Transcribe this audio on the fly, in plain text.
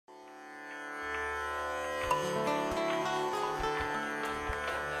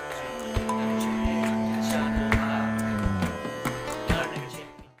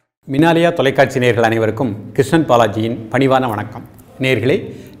மினாலியா தொலைக்காட்சி நேயர்கள் அனைவருக்கும் கிருஷ்ணன் பாலாஜியின் பணிவான வணக்கம். நேயர்களே,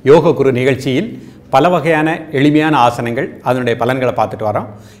 யோக குரு நிகழ்ச்சியில் பல வகையான எளிமையான ஆசனங்கள் அதனுடைய பலன்களை பார்த்துட்டு வரோம்.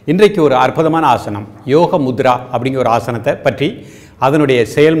 இன்றைக்கு ஒரு அற்புதமான ஆசனம் யோக முத்ரா அப்படிங்கிற ஒரு ஆசனத்தை பற்றி அதனுடைய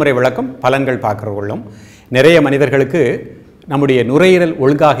செயல்முறை விளக்கம் பலன்கள் பார்க்குறவர்களும் நிறைய மனிதர்களுக்கு நம்முடைய நுரையீரல்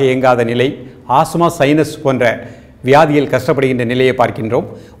ஒழுங்காக இயங்காத நிலை, ஆஸ்மா, சைனஸ் போன்ற வியாதியில் கஷ்டப்படுகின்ற நிலையை பார்க்கின்றோம்.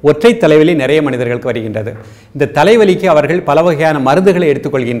 ஒற்றை தலைவலி நிறைய மனிதர்களுக்கு வருகின்றது. இந்த தலைவலிக்கு அவர்கள் பல வகையான மருந்துகளை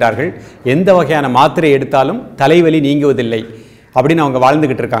எடுத்துக்கொள்கின்றார்கள். எந்த வகையான மாத்திரை எடுத்தாலும் தலைவலி நீங்குவதில்லை அப்படின்னு அவங்க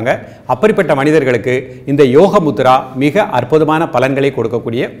வாழ்ந்துக்கிட்டு இருக்காங்க. அப்படிப்பட்ட மனிதர்களுக்கு இந்த யோக முத்ரா மிக அற்புதமான பலன்களை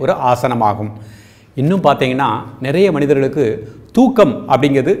கொடுக்கக்கூடிய ஒரு ஆசனமாகும். இன்னும் பார்த்தீங்கன்னா நிறைய மனிதர்களுக்கு தூக்கம்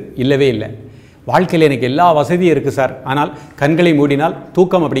அப்படிங்கிறது இல்லவே இல்லை. வாழ்க்கையில் எனக்கு எல்லா வசதியும் இருக்குது சார், ஆனால் கண்களை மூடினால்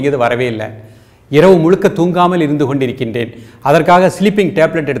தூக்கம் அப்படிங்கிறது வரவே இல்லை. இரவு முழுக்க தூங்காமல் இருந்து கொண்டிருக்கின்றேன், அதற்காக ஸ்லீப்பிங்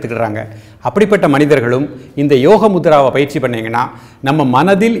டேப்லெட் எடுத்துக்கிறாங்க. அப்படிப்பட்ட மனிதர்களும் இந்த யோக முத்ராவை பயிற்சி பண்ணிங்கன்னா நம்ம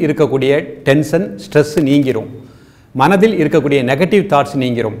மனதில் இருக்கக்கூடிய டென்ஷன், ஸ்ட்ரெஸ் நீங்கிரும். மனதில் இருக்கக்கூடிய நெகட்டிவ் தாட்ஸ்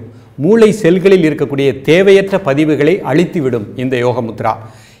நீங்கிரும். மூளை செல்களில் இருக்கக்கூடிய தேவையற்ற பதிவுகளை அழித்துவிடும் இந்த யோக முத்ரா.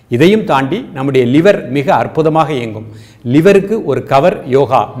 இதையும் தாண்டி நம்முடைய லிவர் மிக அற்புதமாக இயங்கும். லிவருக்கு ஒரு கவர்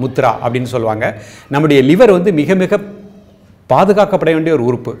யோகா முத்ரா அப்படின்னு சொல்லுவாங்க. நம்முடைய லிவர் மிக மிக பாதுகாக்கப்பட வேண்டிய ஒரு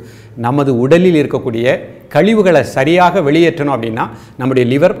உறுப்பு. நமது உடலில் இருக்கக்கூடிய கழிவுகளை சரியாக வெளியேற்றணும் அப்படின்னா நம்முடைய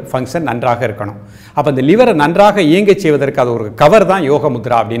லிவர் ஃபங்க்ஷன் நன்றாக இருக்கணும். அப்போ அந்த லிவரை நன்றாக இயங்க செய்வதற்கு அது ஒரு கவர் தான் யோக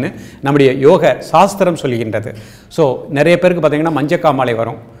முத்ரா அப்படின்னு நம்முடைய யோக சாஸ்திரம் சொல்கின்றது. ஸோ நிறைய பேருக்கு பார்த்திங்கன்னா மஞ்சக்காமாலை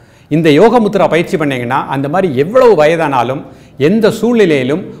வரும். இந்த யோக முத்ரா பயிற்சி பண்ணிங்கன்னா அந்த மாதிரி எவ்வளவு வயதானாலும் எந்த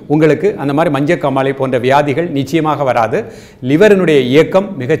சூழ்நிலையிலும் உங்களுக்கு அந்த மாதிரி மஞ்சக்காமாலை போன்ற வியாதிகள் நிச்சயமாக வராது. லிவரினுடைய இயக்கம்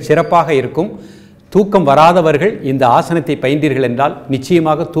மிகச் சிறப்பாக இருக்கும். தூக்கம் வராதவர்கள் இந்த ஆசனத்தை பயின்றீர்கள் என்றால்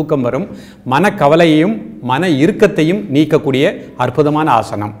நிச்சயமாக தூக்கம் வரும். மனக்கவலையையும் மன இறுக்கத்தையும் நீக்கக்கூடிய அற்புதமான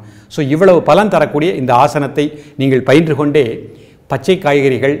ஆசனம். ஸோ இவ்வளவு பலன் தரக்கூடிய இந்த ஆசனத்தை நீங்கள் பயின்று கொண்டே பச்சை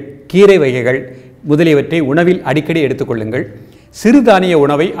காய்கறிகள், கீரை வகைகள் முதலியவற்றை உணவில் அடிக்கடி எடுத்துக்கொள்ளுங்கள். சிறுதானிய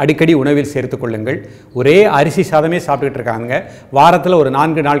உணவை அடிக்கடி உணவில் சேர்த்து கொள்ளுங்கள். ஒரே அரிசி சாதமே சாப்பிட்டுக்கிட்டு இருக்காங்க. வாரத்தில் ஒரு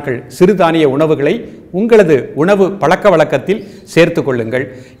 4 நாட்கள் சிறுதானிய உணவுகளை உங்களது உணவு பழக்க வழக்கத்தில் சேர்த்து கொள்ளுங்கள்.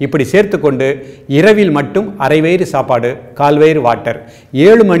 இப்படி சேர்த்து கொண்டு இரவில் மட்டும் அரை வயிறு சாப்பாடு, கால்வயிறு வாட்டர்,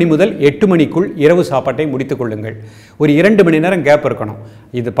 7 மணி முதல் 8 மணிக்குள் இரவு சாப்பாட்டை முடித்து கொள்ளுங்கள். ஒரு 2 மணி நேரம் கேப் இருக்கணும்.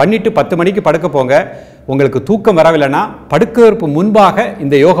 இது பண்ணிவிட்டு 10 மணிக்கு படுக்க போங்க. உங்களுக்கு தூக்கம் வரவில்லைன்னா படுக்கிறதுக்கு முன்பாக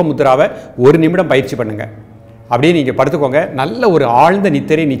இந்த யோக முத்ராவை 1 நிமிடம் பயிற்சி பண்ணுங்கள். அப்படியே நீங்கள் படுத்துக்கோங்க. நல்ல ஒரு ஆழ்ந்த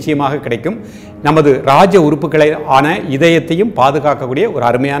நித்திரை நிச்சயமாக கிடைக்கும். நமது ராஜ உறுப்புகளை ஆன இதயத்தையும் பாதுகாக்கக்கூடிய ஒரு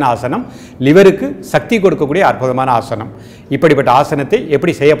அருமையான ஆசனம், லிவருக்கு சக்தி கொடுக்கக்கூடிய அற்புதமான ஆசனம். இப்படிப்பட்ட ஆசனத்தை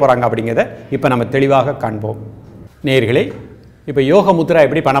எப்படி செய்ய போகிறாங்க அப்படிங்கிறத இப்போ நம்ம தெளிவாக காண்போம். நேயர்களே, இப்போ யோக முத்ரா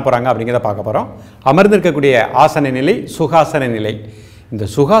எப்படி பண்ண போகிறாங்க அப்படிங்கிறத பார்க்க போகிறோம். அமர்ந்திருக்கக்கூடிய ஆசன நிலை சுகாசன நிலை. இந்த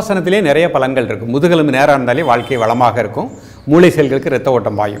சுகாசனத்திலே நிறைய பலன்கள் இருக்கும். முதுகெலும்பு நேராக இருந்தாலே வாழ்க்கை வளமாக இருக்கும். மூளை செல்களுக்கு இரத்த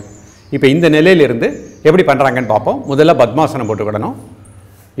ஓட்டம் பாயும். இப்போ இந்த நிலையிலிருந்து எப்படி பண்ணுறாங்கன்னு பார்ப்போம். முதல்ல பத்மாசனம் போட்டுக்கிடணும்.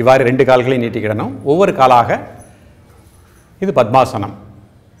 இவ்வாறு 2 கால்களையும் நீட்டிக்கிடணும். ஒவ்வொரு காலாக இது பத்மாசனம்.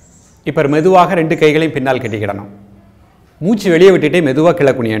 இப்போ மெதுவாக 2 கைகளையும் பின்னால் கட்டிக்கிடணும். மூச்சு வெளியே விட்டுட்டே மெதுவாக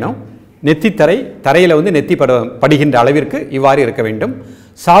கீழே குனியணும். நெத்தி தரையில் நெத்தி படுகின்ற அளவிற்கு இவ்வாறு இருக்க வேண்டும்.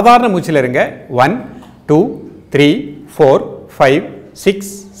 சாதாரண மூச்சில் இருங்க. 1 2 3 4 5 6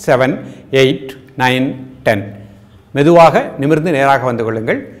 7 8 9 10. மெதுவாக நிமிர்ந்து நேராக வந்து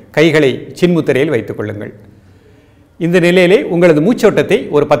கொள்ளுங்கள். கைகளை சின்முத்திரையில் வைத்துக் கொள்ளுங்கள். இந்த நிலையிலே உங்களது மூச்சோட்டத்தை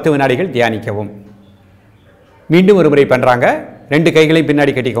ஒரு 10 வினாடிகள் தியானிக்கவும். மீண்டும் ஒரு முறை பண்ணுறாங்க. 2 கைகளையும்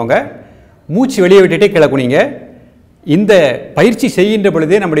பின்னாடி கட்டிக்கோங்க. மூச்சு வெளியே விட்டுட்டே கிளக்குனீங்க. இந்த பயிற்சி செய்கின்ற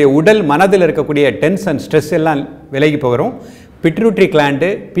பொழுதே நம்முடைய உடல் மனதில் இருக்கக்கூடிய டென்ஷன், ஸ்ட்ரெஸ் எல்லாம் விலகி போகிறோம். பிட்ரூட்ரி கிளாண்டு,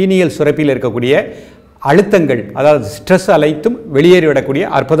 பீனியல் சுரப்பியில் இருக்கக்கூடிய அழுத்தங்கள், அதாவது ஸ்ட்ரெஸ் அனைத்தும் வெளியேறிவிடக்கூடிய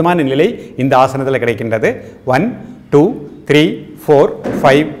அற்புதமான நிலை இந்த ஆசனத்தில் கிடைக்கின்றது. 1 2 3 4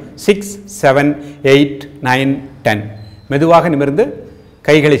 5 6 7 8 9 10. மெதுவாக நிமிர்ந்து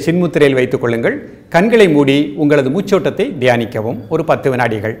கைகளை சின்முத்திரையில் வைத்துக் கொள்ளுங்கள். கண்களை மூடி உங்களது மூச்சோட்டத்தை தியானிக்கவும் ஒரு 10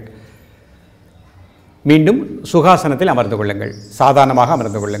 வினாடிகள். மீண்டும் சுகாசனத்தில் அமர்ந்து கொள்ளுங்கள். சாதாரணமாக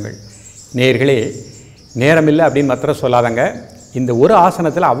அமர்ந்து கொள்ளுங்கள். நேயர்களே, நேரமில்லை அப்படின்னு மாத்திரம் சொல்லாதங்க. இந்த ஒரு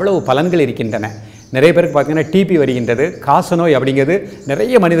ஆசனத்தில் அவ்வளவு பலன்கள் இருக்கின்றன. நிறைய பேருக்கு பார்த்தீங்கன்னா டிபி வருகின்றது, காசநோய் அப்படிங்கிறது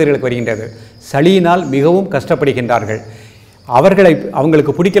நிறைய மனிதர்களுக்கு வருகின்றது. சளியினால் மிகவும் கஷ்டப்படுகின்றார்கள்.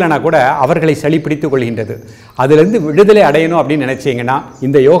 அவங்களுக்கு பிடிக்கலனா கூட அவர்களை சளி பிடித்து கொள்கின்றது. அதிலிருந்து விடுதலை அடையணும் அப்படின்னு நினச்சிங்கன்னா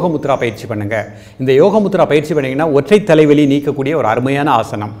இந்த யோக முத்ரா பயிற்சி பண்ணுங்கள். இந்த யோக முத்ரா பயிற்சி பண்ணிங்கன்னா ஒற்றை தலைவலி நீக்கக்கூடிய ஒரு அருமையான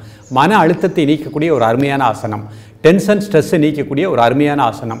ஆசனம், மன அழுத்தத்தை நீக்கக்கூடிய ஒரு அருமையான ஆசனம், டென்ஷன் ஸ்ட்ரெஸ்ஸை நீக்கக்கூடிய ஒரு அருமையான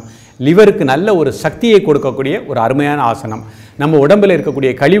ஆசனம், லிவருக்கு நல்ல ஒரு சக்தியை கொடுக்கக்கூடிய ஒரு அருமையான ஆசனம். நம்ம உடம்பில்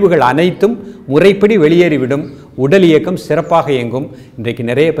இருக்கக்கூடிய கழிவுகள் அனைத்தும் முறைப்படி வெளியேறிவிடும். உடல் இயக்கம் சிறப்பாக இயங்கும். இன்றைக்கு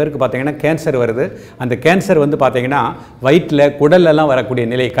நிறைய பேருக்கு பார்த்தீங்கன்னா கேன்சர் வருது. அந்த கேன்சர் வந்து பார்த்தீங்கன்னா வயிற்றில் குடலெல்லாம் வரக்கூடிய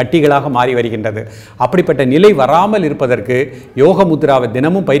நிலை கட்டிகளாக மாறி வருகின்றது. அப்படிப்பட்ட நிலை வராமல் இருப்பதற்கு யோக முத்ராவை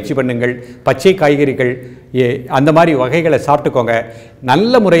தினமும் பயிற்சி பண்ணுங்கள். பச்சை காய்கறிகள் அந்த மாதிரி வகைகளை சாப்பிட்டுக்கோங்க.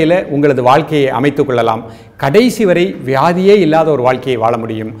 நல்ல முறையில் உங்களது வாழ்க்கையை அமைத்து கொள்ளலாம். கடைசி வரை வியாதியே இல்லாத ஒரு வாழ்க்கையை வாழ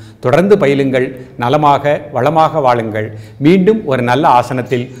முடியும். தொடர்ந்து பயிலுங்கள், நலமாக வளமாக வாழுங்கள். மீண்டும் ஒரு நல்ல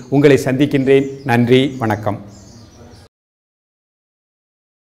ஆசனத்தில் உங்களை சந்திக்கின்றேன். நன்றி, வணக்கம்.